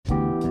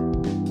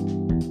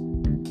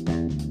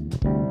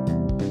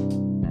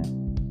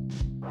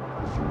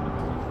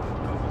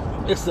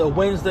It's a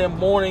Wednesday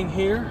morning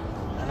here,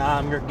 and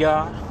I'm your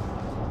guy,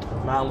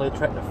 mildly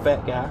attractive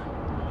fat guy.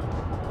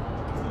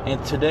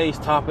 And today's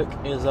topic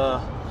is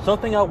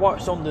something I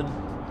watched on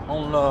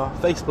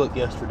Facebook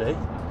yesterday.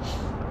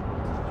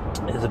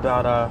 It's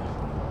about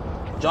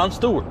Jon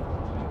Stewart.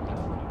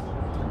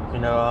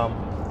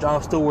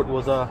 Jon Stewart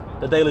was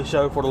the Daily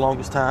Show for the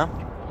longest time.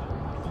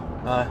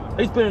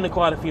 He's been in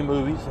quite a few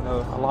movies.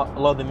 A lot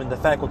of them in The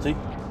Faculty.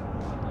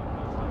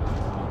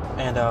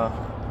 And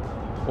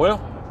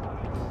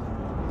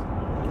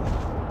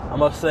I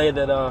must say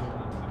that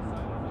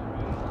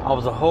I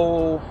was a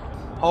whole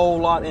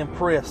lot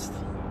impressed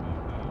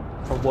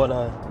from what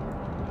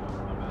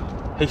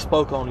he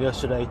spoke on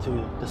yesterday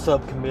to the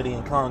subcommittee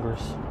in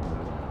Congress.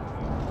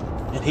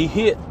 And he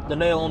hit the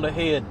nail on the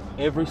head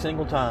every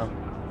single time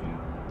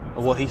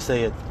of what he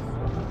said.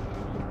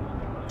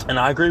 And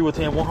I agree with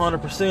him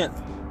 100%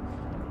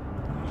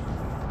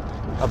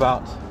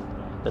 about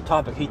the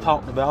topic he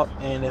talked about.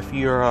 And if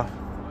you're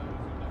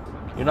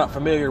not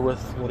familiar with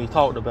what he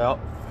talked about,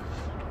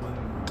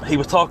 he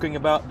was talking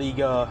about the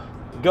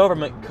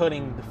government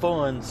cutting the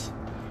funds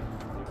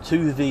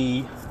to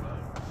the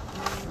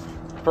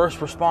first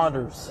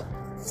responders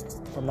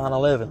from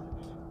 9/11.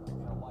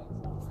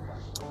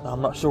 Now,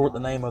 I'm not sure what the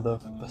name of the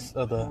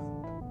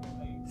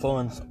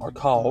funds are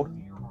called,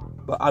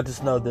 but I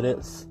just know that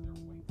it's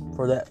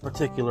for that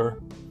particular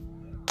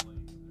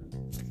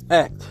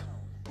act.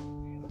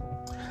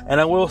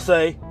 And I will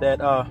say that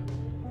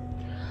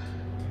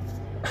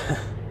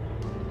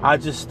I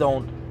just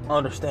don't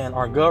understand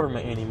our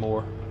government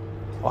anymore.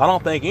 Well, I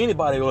don't think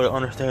anybody really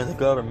understands the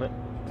government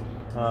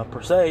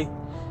per se,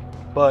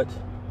 but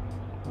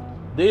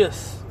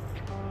this,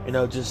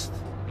 just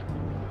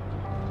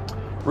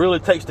really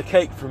takes the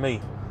cake for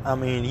me. I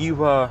mean, you've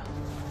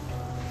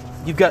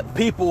got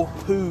people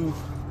who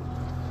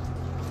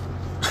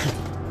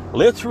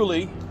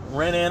literally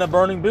ran in a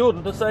burning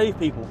building to save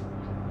people,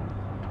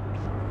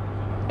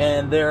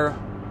 and they're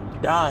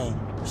dying,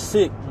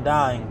 sick and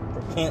dying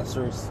from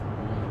cancers,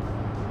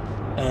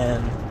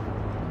 and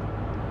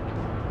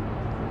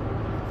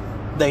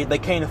they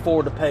can't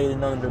afford to pay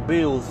none of their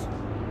bills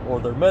or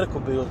their medical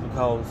bills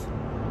because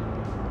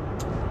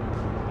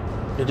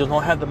they just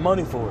don't have the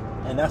money for it.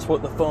 And that's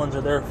what the funds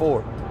are there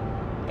for.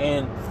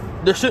 And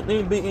there shouldn't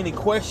even be any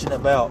question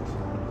about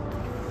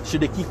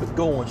should they keep it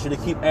going, should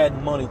they keep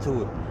adding money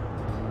to it.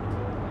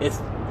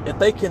 If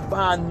they can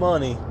find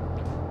money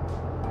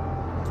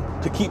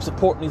to keep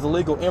supporting these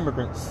illegal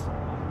immigrants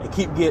and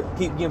keep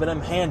giving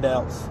them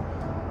handouts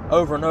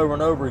over and over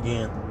and over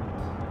again,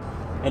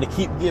 and to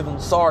keep giving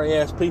sorry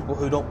ass people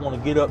who don't want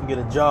to get up and get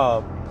a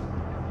job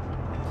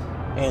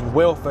and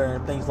welfare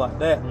and things like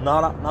that.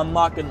 I'm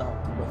knocking,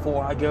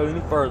 before I go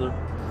any further,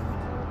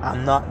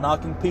 I'm not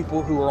knocking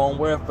people who are on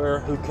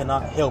welfare who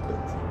cannot help it.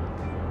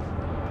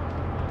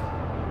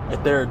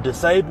 If they're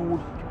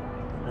disabled,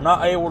 they're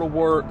not able to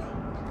work,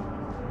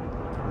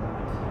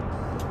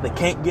 they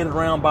can't get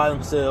around by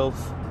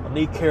themselves, they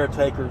need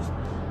caretakers,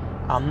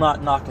 I'm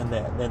not knocking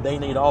that. Then they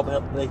need all the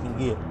help they can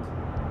get.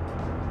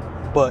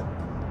 But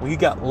when you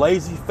got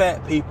lazy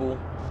fat people,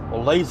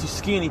 or lazy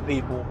skinny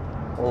people,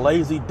 or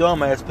lazy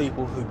dumbass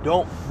people who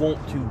don't want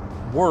to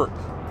work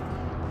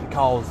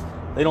because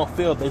they don't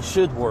feel they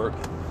should work,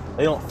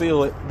 they don't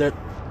feel that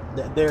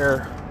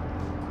they're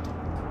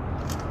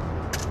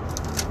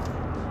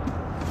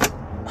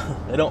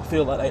they don't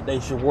feel like they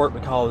should work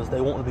because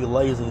they want to be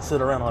lazy and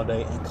sit around all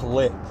day and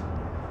collect.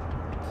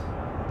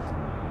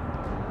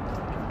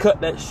 Cut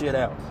that shit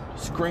out.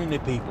 Screen the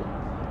people.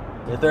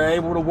 If they're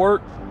able to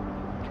work,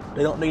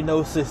 they don't need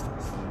no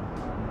assistance.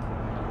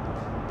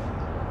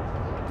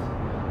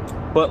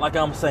 But like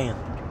I'm saying,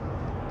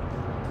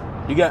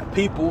 you got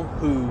people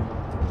who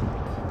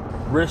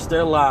risk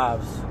their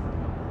lives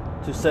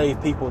to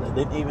save people that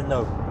didn't even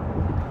know,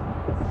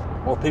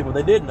 or people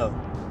they did know,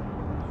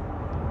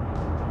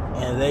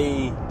 and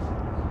they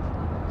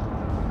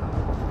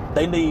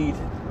need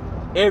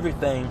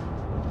everything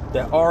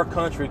that our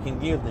country can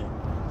give them,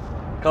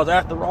 because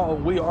after all,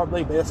 we are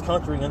the best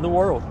country in the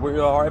world. We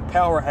are a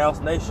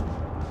powerhouse nation.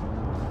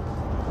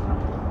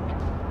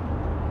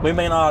 We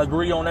may not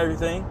agree on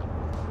everything,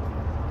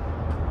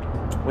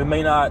 we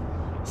may not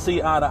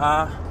see eye to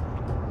eye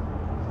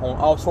on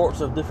all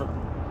sorts of different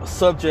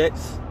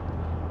subjects,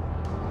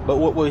 but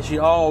what we should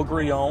all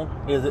agree on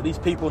is that these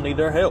people need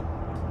their help.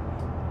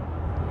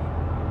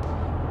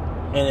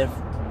 And if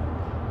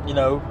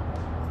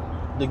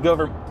the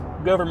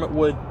government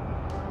would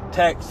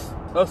tax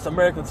us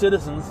American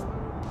citizens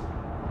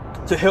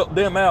to help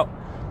them out,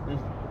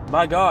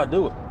 by God,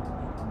 do it.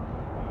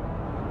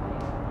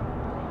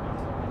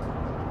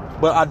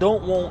 But I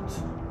don't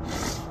want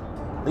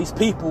these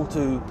people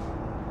to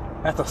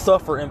have to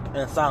suffer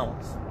in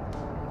silence.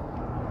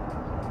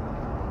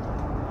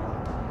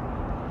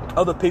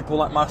 Other people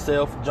like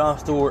myself, Jon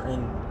Stewart,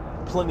 and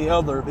plenty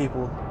of other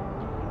people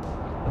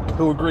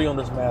who agree on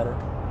this matter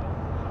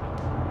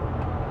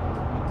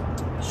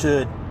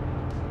should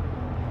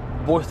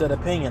voice that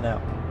opinion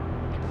out.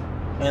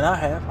 And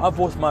I've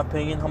voiced my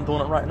opinion. I'm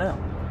doing it right now.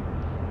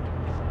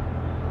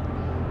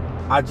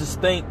 I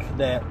just think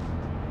that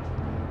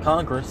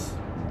Congress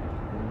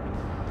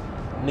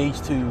needs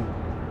to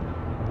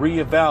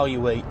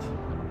reevaluate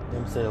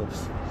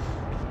themselves,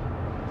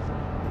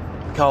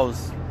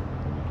 because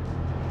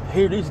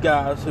here these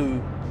guys who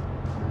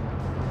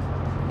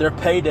their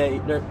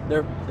payday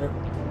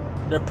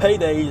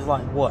is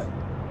like what,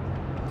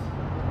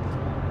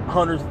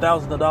 hundreds of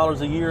thousands of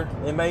dollars a year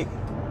they make,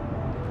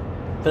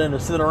 for them to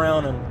sit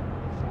around and,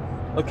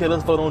 okay,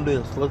 let's vote on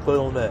this, let's vote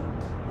on that,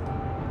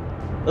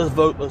 let's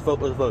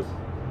vote.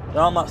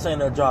 Now, I'm not saying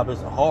their job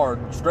isn't hard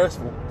and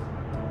stressful,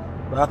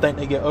 but I think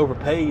they get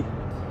overpaid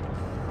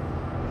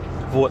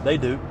for what they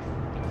do.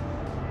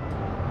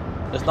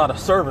 It's not a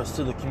service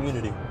to the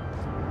community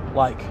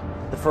like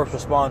the first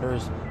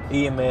responders,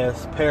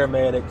 EMS,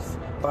 paramedics,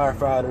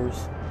 firefighters,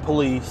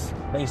 police,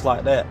 things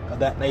like that, of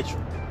that nature.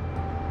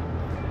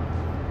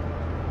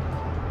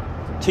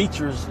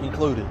 Teachers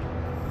included.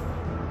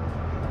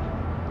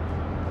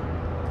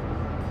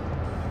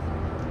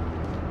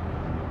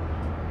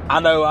 I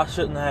know I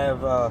shouldn't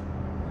have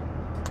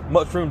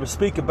much room to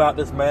speak about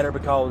this matter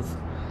because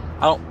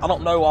I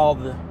don't know all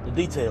the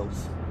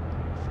details.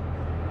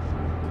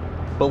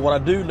 But what I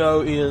do know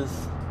is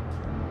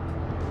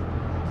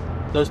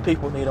those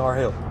people need our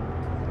help.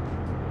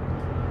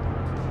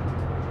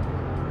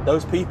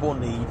 Those people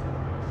need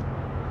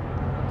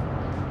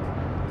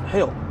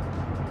help.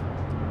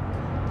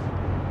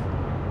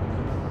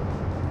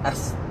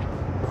 That's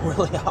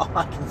really all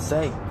I can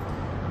say.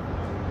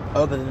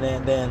 Other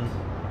than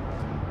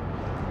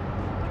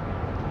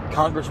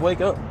Congress,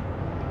 wake up.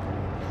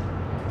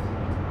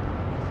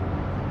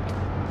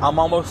 I'm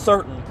almost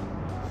certain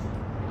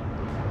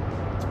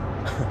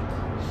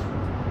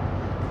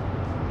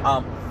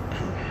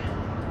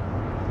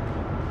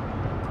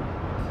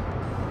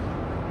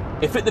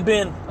if it had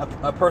been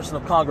a person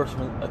of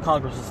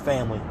Congress's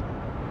family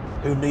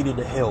who needed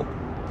the help,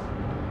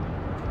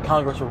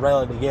 Congress would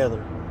rally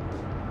together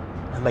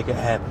and make it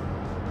happen.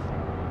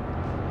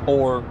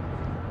 Or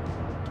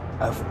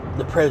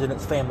the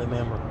president's family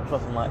member, or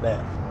something like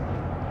that.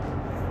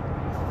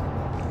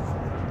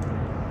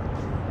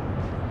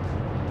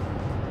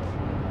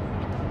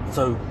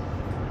 So,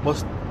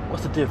 what's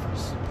the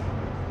difference?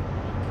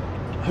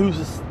 Who's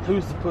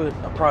to put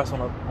a price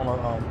on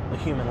a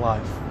human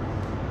life?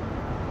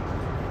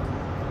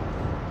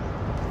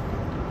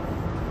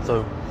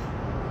 So,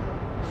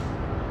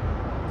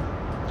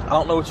 I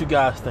don't know what you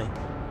guys think.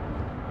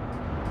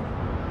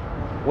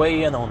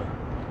 Weigh in on it.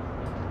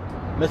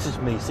 Message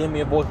me. Send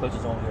me a voice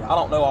message on here. I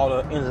don't know all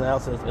the ins and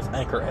outs of this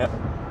Anchor app.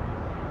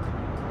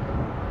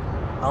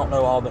 I don't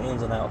know all the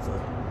ins and outs of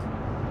it.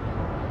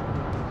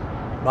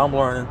 But I'm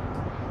learning.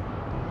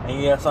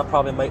 And yes, I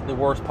probably make the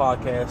worst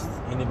podcast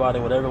anybody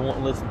would ever want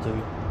to listen to.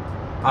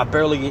 I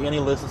barely get any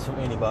listens from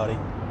anybody.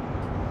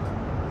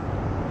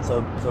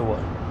 So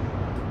what?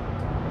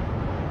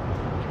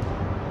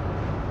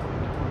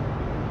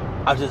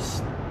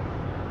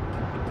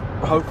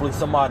 Hopefully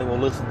somebody will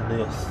listen to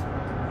this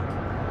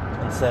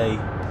and say,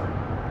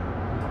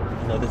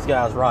 you know, this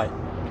guy's right.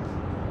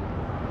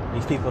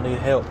 These people need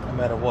help no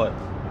matter what.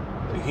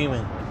 They're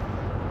human.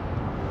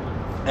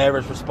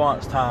 Average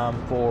response time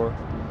for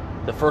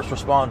the first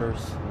responders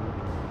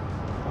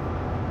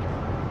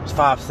is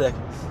 5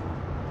 seconds.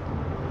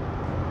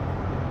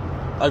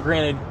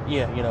 Granted,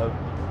 yeah, you know,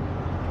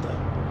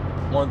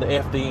 one of the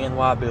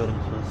FDNY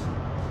buildings was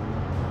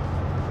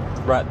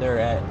right there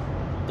at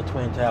the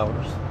Twin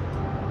Towers.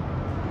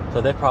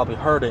 So they probably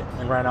heard it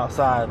and ran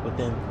outside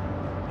within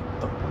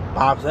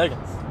 5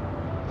 seconds,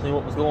 see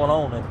what was going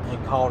on,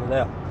 and called it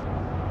out.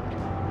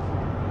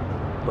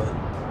 But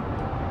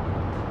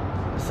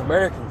it's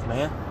Americans,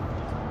 man.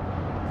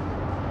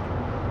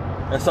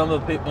 And some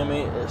of the people, I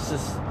mean, it's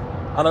just,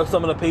 I know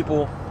some of the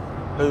people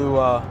who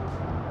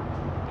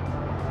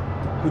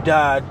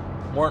died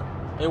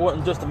it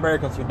wasn't just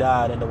Americans who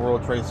died in the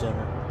World Trade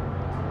Center.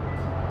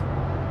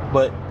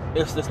 But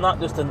it's not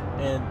just and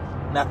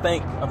I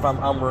think, if I'm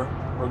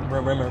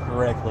remembering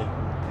correctly,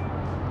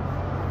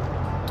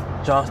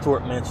 Jon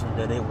Stewart mentioned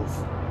that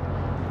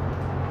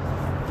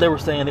they were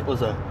saying it was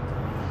the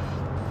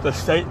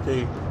state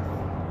thing.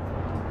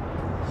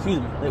 Excuse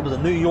me, it was a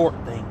New York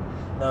thing.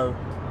 No.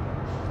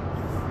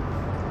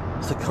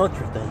 It's a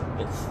country thing.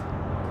 It's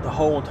the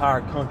whole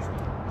entire country.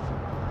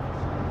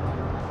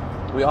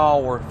 We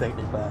all were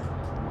affected by it.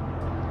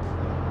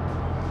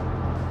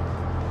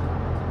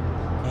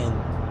 And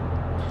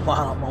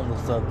while I'm on the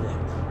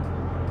subject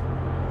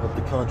of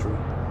the country,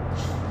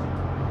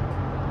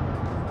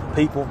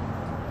 people,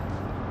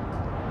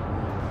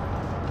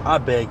 I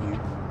beg you,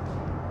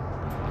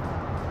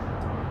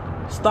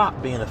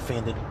 stop being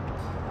offended.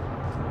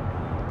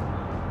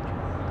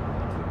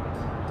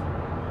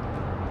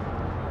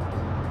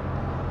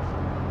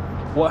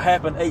 What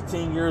happened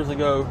 18 years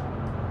ago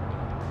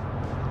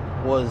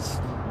was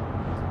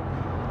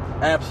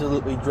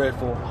absolutely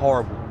dreadful,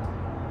 horrible.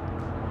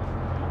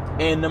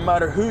 And no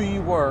matter who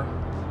you were,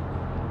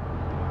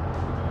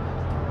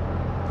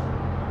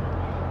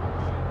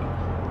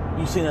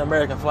 you seen an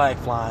American flag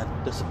flying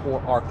to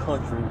support our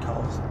country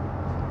because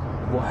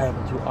what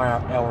happened to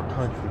our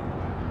country.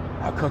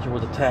 Our country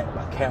was attacked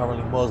by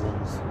cowardly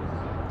Muslims.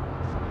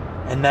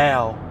 And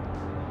now,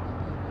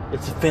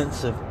 it's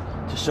offensive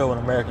to show an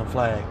American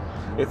flag.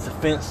 It's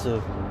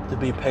offensive to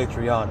be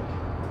patriotic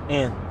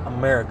in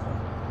America.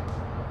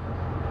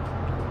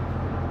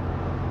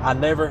 I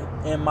never,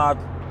 in my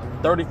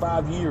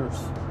 35 years,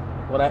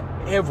 would I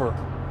ever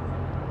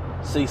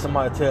see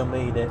somebody tell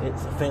me that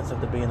it's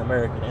offensive to be an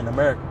American in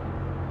America.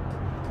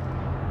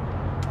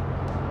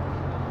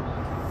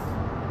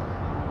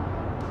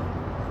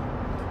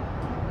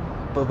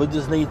 But we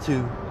just need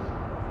to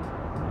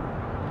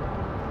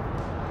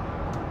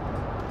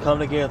come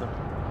together.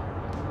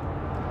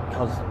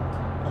 Because,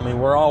 I mean,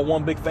 we're all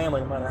one big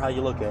family no matter how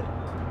you look at it.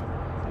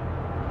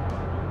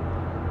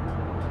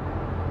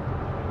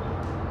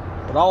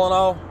 But all in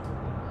all,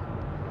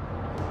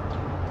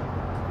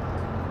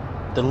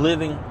 the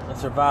living and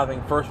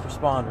surviving first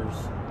responders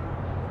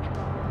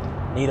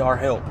need our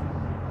help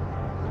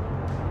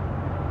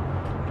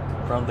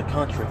from the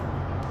country.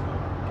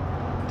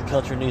 The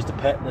country needs to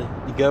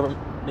the government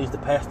needs to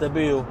pass that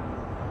bill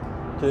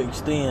to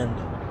extend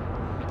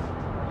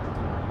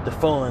the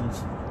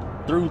funds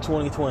through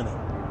 2020.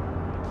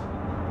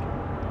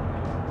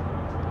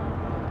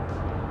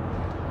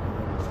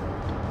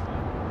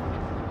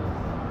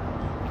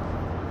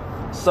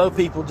 So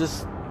people,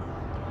 just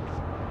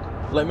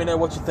let me know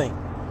what you think.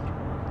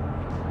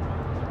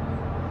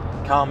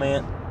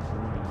 Comment,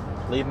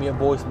 leave me a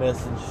voice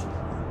message,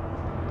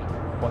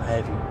 what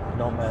have you. It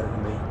don't matter to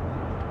me.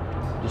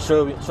 Just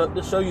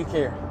show you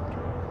care.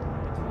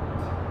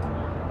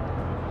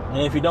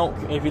 And if you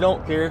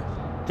don't care,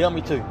 tell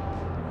me too.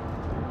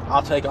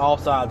 I'll take all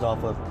sides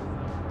off of it.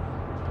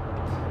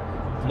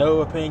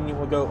 No opinion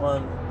will go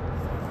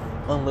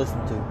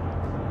unlistened to.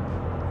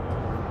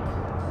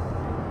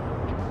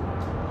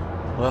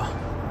 Well,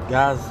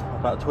 guys,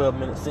 about 12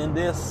 minutes in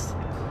this,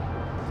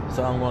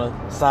 so I'm going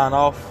to sign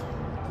off.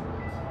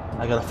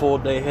 I got a full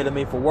day ahead of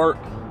me for work.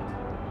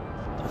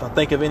 If I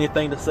think of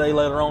anything to say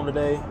later on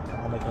today,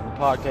 I'll make another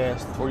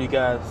podcast for you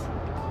guys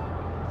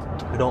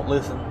who don't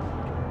listen.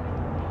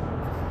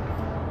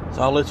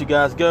 So I'll let you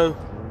guys go.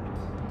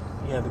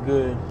 You have a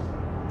good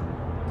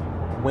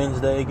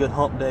Wednesday, good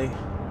hump day.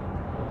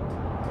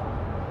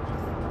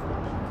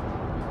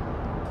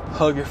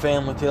 Hug your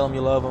family, tell them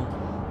you love them.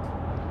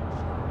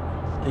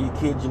 Tell your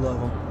kids you love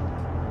them.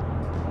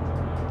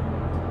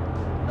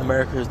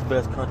 America is the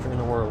best country in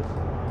the world.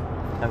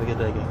 Have a good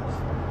day, guys.